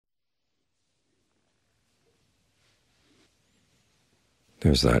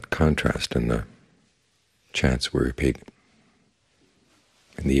There's that contrast in the chants we repeat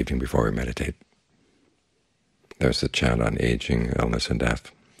in the evening before we meditate. There's the chant on aging, illness, and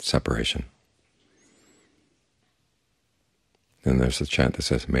death, separation. Then there's the chant that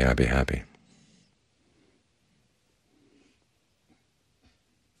says, "May I be happy."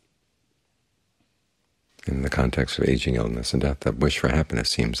 In the context of aging, illness, and death, that wish for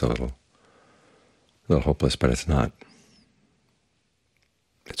happiness seems a little hopeless, but it's not.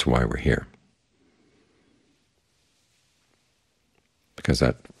 It's why we're here. Because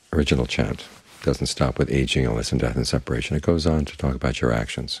that original chant doesn't stop with aging, illness, and death and separation. It goes on to talk about your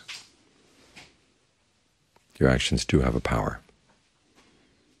actions. Your actions do have a power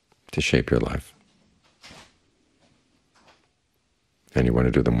to shape your life, and you want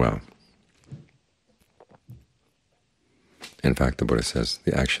to do them well. In fact, the Buddha says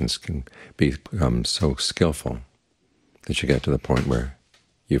the actions can become so skillful that you get to the point where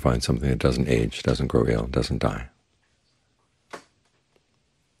you find something that doesn't age, doesn't grow ill, doesn't die.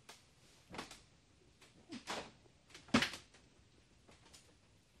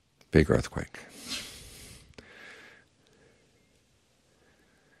 Big earthquake.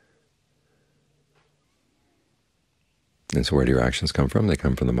 And so where do your actions come from? They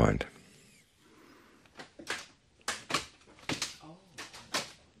come from the mind.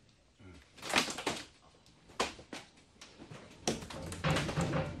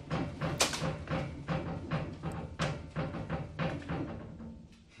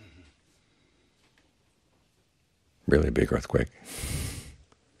 Really big earthquake.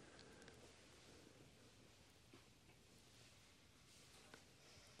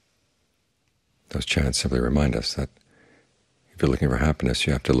 Those chants simply remind us that if you're looking for happiness,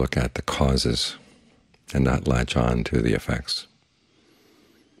 you have to look at the causes and not latch on to the effects.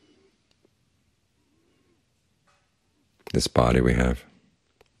 This body we have,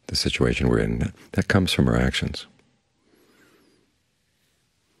 the situation we're in, that comes from our actions.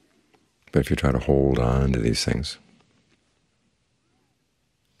 But if you try to hold on to these things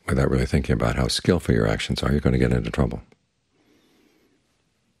without really thinking about how skillful your actions are, you're going to get into trouble.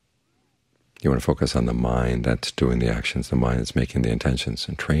 You want to focus on the mind that's doing the actions, the mind that's making the intentions,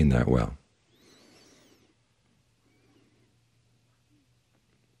 and train that well.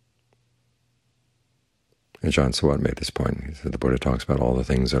 And John Sawat made this point. He said the Buddha talks about all the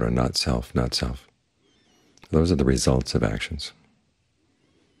things that are not self, not self. Those are the results of actions.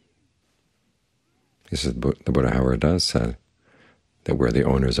 He says the Buddha, however, does say that we're the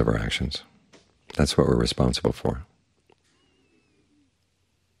owners of our actions. That's what we're responsible for.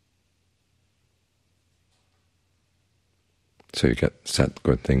 So you set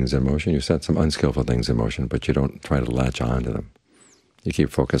good things in motion, you set some unskillful things in motion, but you don't try to latch on to them. You keep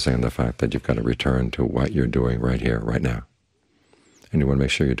focusing on the fact that you've got to return to what you're doing right here, right now. And you want to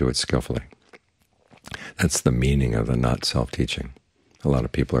make sure you do it skillfully. That's the meaning of the not-self teaching. A lot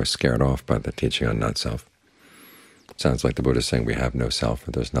of people are scared off by the teaching on not-self. It sounds like the Buddha is saying we have no self,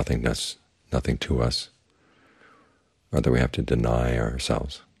 or there's nothing to us, or that we have to deny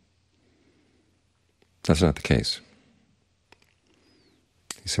ourselves. That's not the case.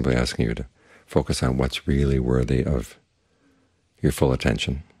 He's simply asking you to focus on what's really worthy of your full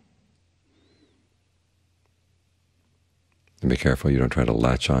attention. And be careful you don't try to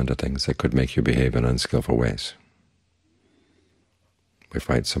latch on to things that could make you behave in unskillful ways. We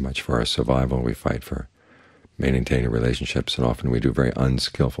fight so much for our survival, we fight for maintaining relationships, and often we do very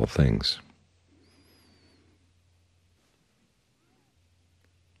unskillful things.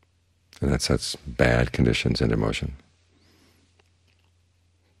 And that sets bad conditions into motion.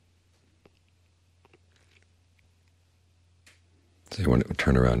 So you want to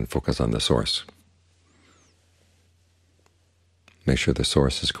turn around and focus on the source. Make sure the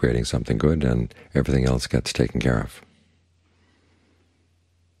source is creating something good and everything else gets taken care of.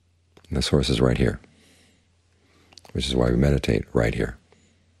 And the source is right here, which is why we meditate right here.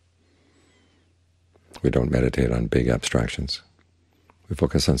 We don't meditate on big abstractions. We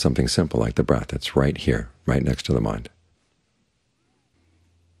focus on something simple like the breath. It's right here, right next to the mind.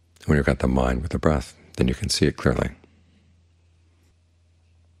 When you've got the mind with the breath, then you can see it clearly.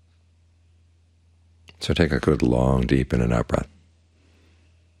 So take a good long, deep in and out breath.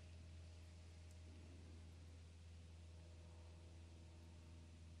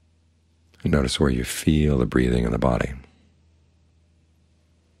 And notice where you feel the breathing in the body.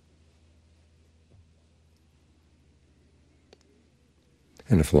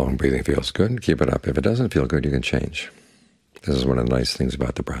 And if long breathing feels good, keep it up. If it doesn't feel good, you can change. This is one of the nice things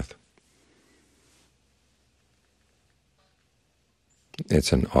about the breath.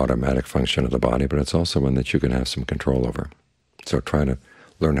 It's an automatic function of the body, but it's also one that you can have some control over. So try to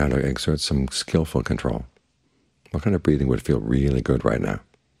learn how to exert some skillful control. What kind of breathing would feel really good right now?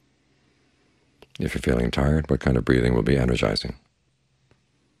 If you're feeling tired, what kind of breathing will be energizing?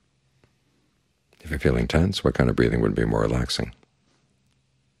 If you're feeling tense, what kind of breathing would be more relaxing?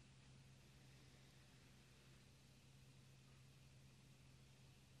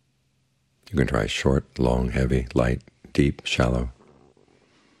 You can try short, long, heavy, light, deep, shallow,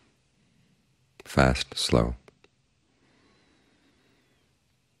 fast, slow.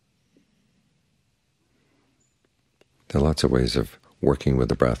 There are lots of ways of working with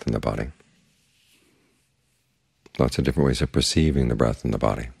the breath in the body, lots of different ways of perceiving the breath in the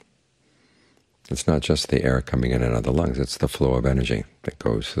body. It's not just the air coming in and out of the lungs, it's the flow of energy that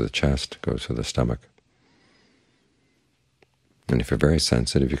goes through the chest, goes through the stomach. And if you're very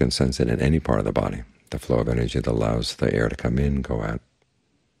sensitive, you can sense it in any part of the body, the flow of energy that allows the air to come in, go out.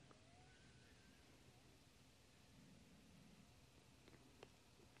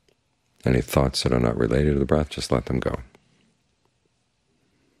 Any thoughts that are not related to the breath, just let them go.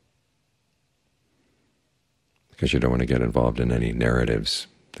 Because you don't want to get involved in any narratives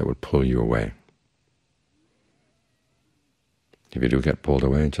that would pull you away. If you do get pulled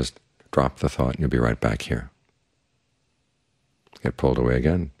away, just drop the thought and you'll be right back here. Get pulled away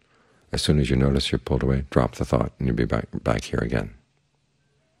again. As soon as you notice you're pulled away, drop the thought and you'll be back here again.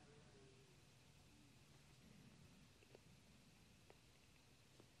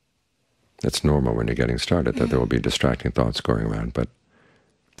 It's normal when you're getting started that there will be distracting thoughts going around, but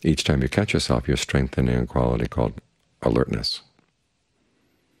each time you catch yourself, you're strengthening a quality called alertness,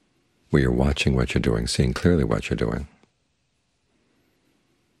 where you're watching what you're doing, seeing clearly what you're doing.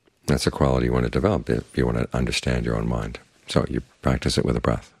 That's a quality you want to develop if you want to understand your own mind. So you practice it with the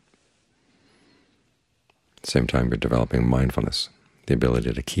breath. At the same time, you're developing mindfulness, the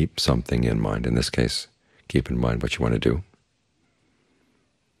ability to keep something in mind. In this case, keep in mind what you want to do.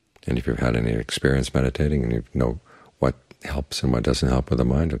 And if you've had any experience meditating and you know what helps and what doesn't help with the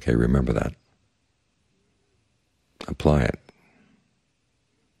mind, okay, remember that. Apply it.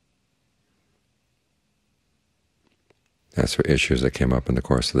 As for issues that came up in the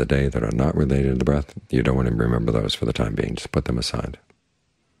course of the day that are not related to the breath, you don't want to remember those for the time being. Just put them aside.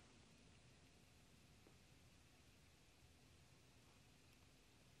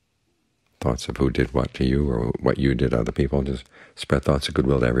 Thoughts of who did what to you or what you did to other people, just spread thoughts of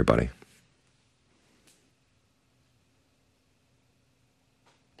goodwill to everybody.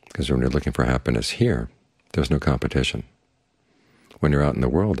 Because when you're looking for happiness here, there's no competition. When you're out in the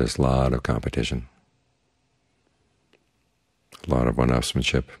world, there's a lot of competition, a lot of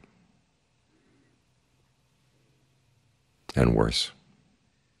one-upsmanship, and worse.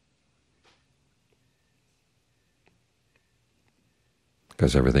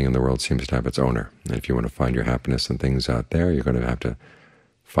 Because everything in the world seems to have its owner. And if you want to find your happiness in things out there, you're going to have to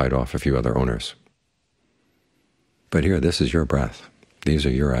fight off a few other owners. But here, this is your breath. These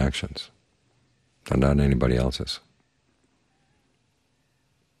are your actions, and not anybody else's.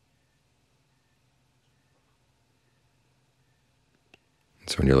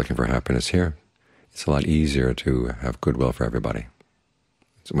 So when you're looking for happiness here, it's a lot easier to have goodwill for everybody.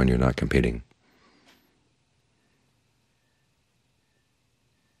 It's when you're not competing.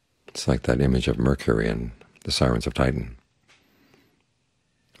 It's like that image of Mercury and the Sirens of Titan,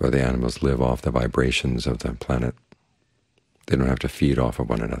 where the animals live off the vibrations of the planet. They don't have to feed off of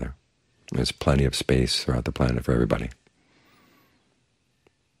one another. There's plenty of space throughout the planet for everybody.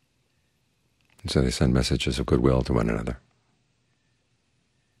 And so they send messages of goodwill to one another.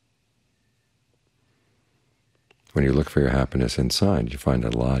 When you look for your happiness inside, you find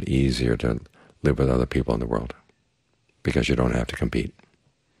it a lot easier to live with other people in the world, because you don't have to compete.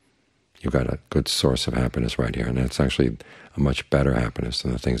 You've got a good source of happiness right here, and that's actually a much better happiness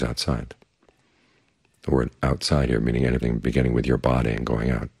than the things outside. The word outside here meaning anything beginning with your body and going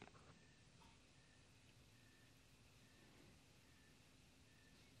out.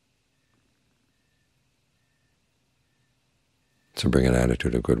 So bring an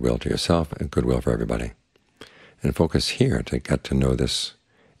attitude of goodwill to yourself and goodwill for everybody. And focus here to get to know this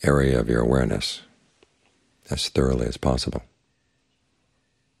area of your awareness as thoroughly as possible.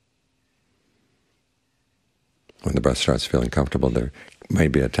 When the breath starts feeling comfortable, there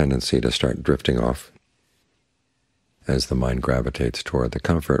might be a tendency to start drifting off as the mind gravitates toward the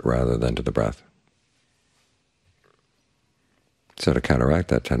comfort rather than to the breath. So to counteract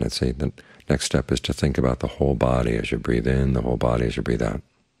that tendency, the next step is to think about the whole body as you breathe in, the whole body as you breathe out,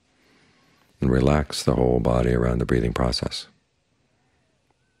 and relax the whole body around the breathing process.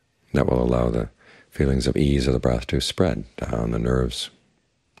 That will allow the feelings of ease of the breath to spread down the nerves,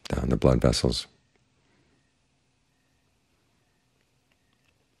 down the blood vessels,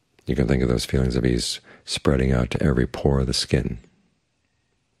 You can think of those feelings of ease spreading out to every pore of the skin.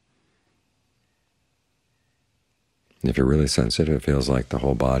 And if you're really sensitive, it feels like the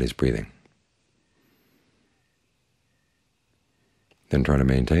whole body's breathing. Then try to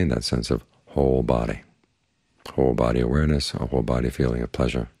maintain that sense of whole body awareness, a whole body feeling of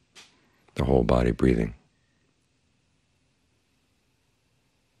pleasure, the whole body breathing.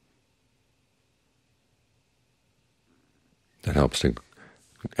 That helps to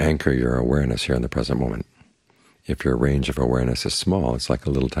anchor your awareness here in the present moment. If your range of awareness is small, it's like a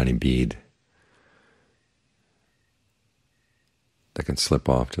little tiny bead that can slip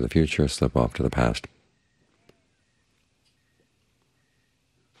off to the future, slip off to the past,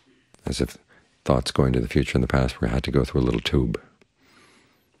 as if thoughts going to the future and the past had to go through a little tube.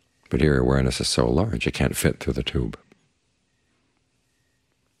 But here awareness is so large it can't fit through the tube.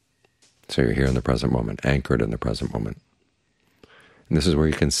 So you're here in the present moment, anchored in the present moment. And this is where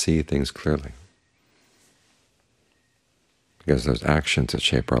you can see things clearly. Because those actions that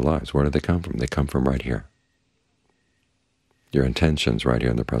shape our lives, where do they come from? They come from right here. Your intentions right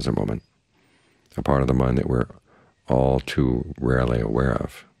here in the present moment, a part of the mind that we're all too rarely aware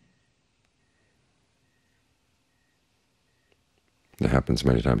of. It happens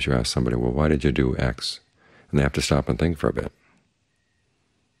many times. You ask somebody, well, why did you do X? And they have to stop and think for a bit.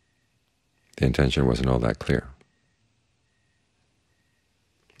 The intention wasn't all that clear.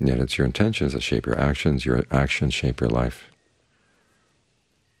 And yet it's your intentions that shape your actions shape your life.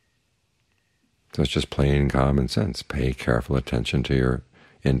 So it's just plain common sense. Pay careful attention to your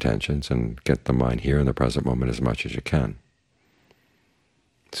intentions and get the mind here in the present moment as much as you can,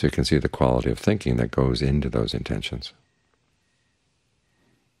 so you can see the quality of thinking that goes into those intentions.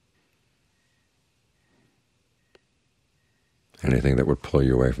 Anything that would pull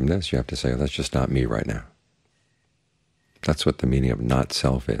you away from this, you have to say, that's just not me right now. That's what the meaning of not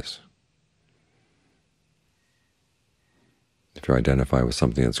self is. If you identify with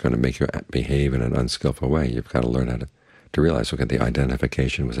something that's going to make you behave in an unskillful way, you've got to learn how to realize, okay, the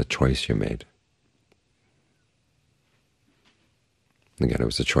identification was a choice you made. Again, it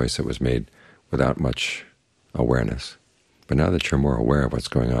was a choice that was made without much awareness. But now that you're more aware of what's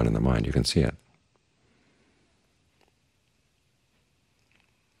going on in the mind, you can see it.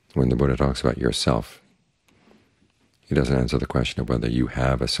 When the Buddha talks about yourself, he doesn't answer the question of whether you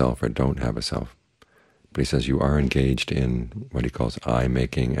have a self or don't have a self. But he says you are engaged in what he calls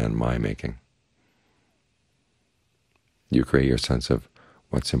I-making and my-making. You create your sense of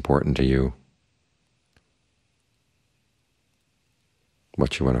what's important to you,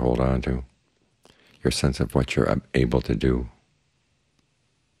 what you want to hold on to, your sense of what you're able to do.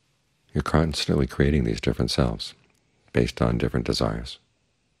 You're constantly creating these different selves based on different desires.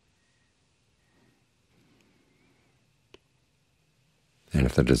 And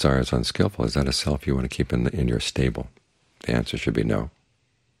if the desire is unskillful, is that a self you want to keep in your stable? The answer should be no.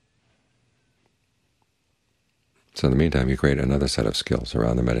 So in the meantime, you create another set of skills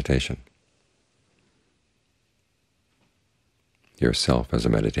around the meditation. Yourself as a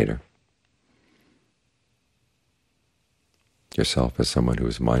meditator. Yourself as someone who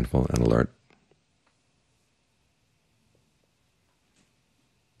is mindful and alert.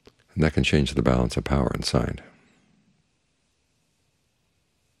 And that can change the balance of power inside.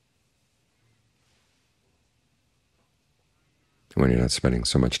 When you're not spending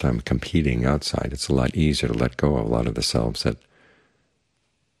so much time competing outside, it's a lot easier to let go of a lot of the selves that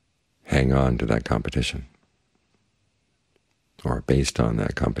hang on to that competition or are based on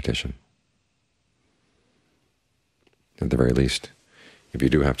that competition. At the very least, if you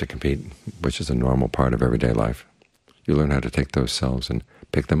do have to compete, which is a normal part of everyday life, you learn how to take those selves and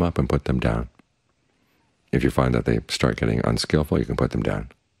pick them up and put them down. If you find that they start getting unskillful, you can put them down.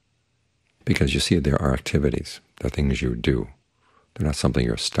 Because you see there are activities, the things you do. They're not something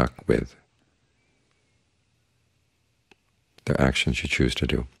you're stuck with. They're actions you choose to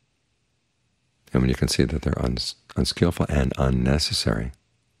do. And when you can see that they're unskillful and unnecessary,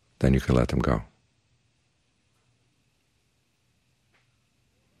 then you can let them go.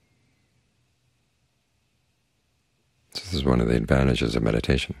 So this is one of the advantages of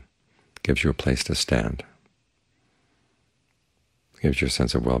meditation. It gives you a place to stand. It gives you a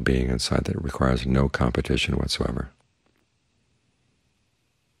sense of well-being inside that requires no competition whatsoever.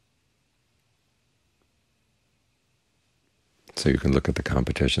 So you can look at the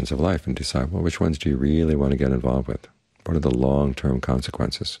competitions of life and decide, well, which ones do you really want to get involved with? What are the long-term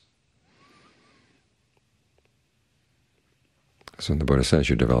consequences? So the Buddha says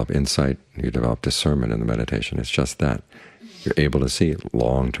you develop insight, you develop discernment in the meditation. It's just that. You're able to see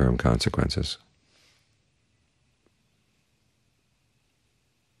long-term consequences.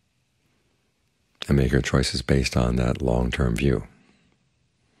 and make your choices based on that long-term view.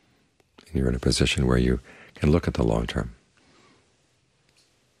 And you're in a position where you can look at the long term.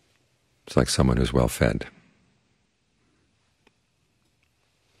 It's like someone who's well fed.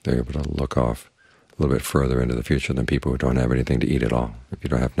 They're able to look off a little bit further into the future than people who don't have anything to eat at all. If you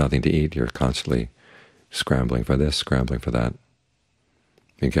don't have nothing to eat, you're constantly scrambling for this, scrambling for that.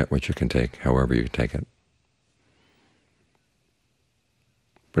 You get what you can take, however you take it.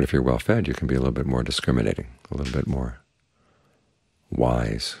 But if you're well fed, you can be a little bit more discriminating, a little bit more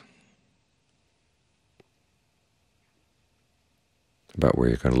wise about where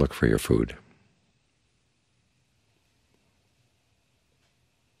you're going to look for your food.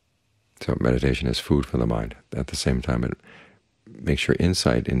 So meditation is food for the mind. At the same time, it makes your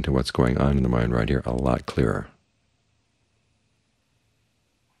insight into what's going on in the mind right here a lot clearer.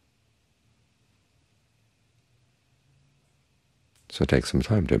 So take some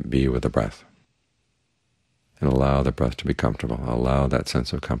time to be with the breath and allow the breath to be comfortable. Allow that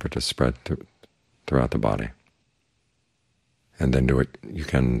sense of comfort to spread throughout the body. And then do what you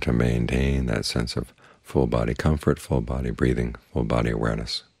can to maintain that sense of full body comfort, full body breathing, full body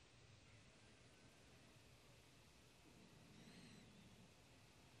awareness.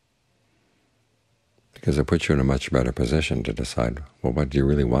 Because it puts you in a much better position to decide, well, what do you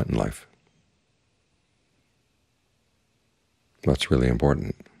really want in life? What's really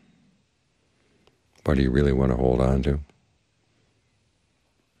important? What do you really want to hold on to?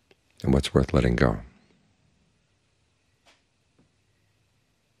 And what's worth letting go?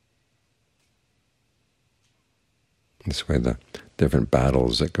 This way the different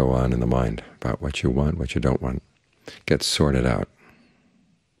battles that go on in the mind about what you want, what you don't want, get sorted out.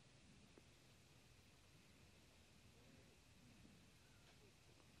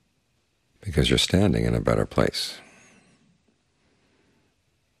 Because you're standing in a better place.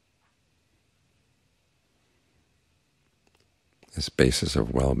 This basis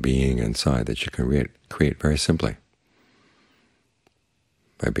of well-being inside that you can create very simply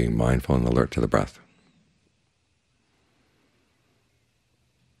by being mindful and alert to the breath.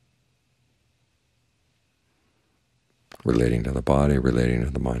 Relating to the body, relating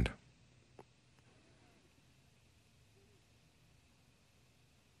to the mind.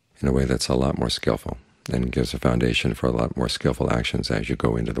 In a way that's a lot more skillful and gives a foundation for a lot more skillful actions as you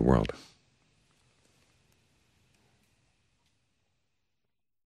go into the world.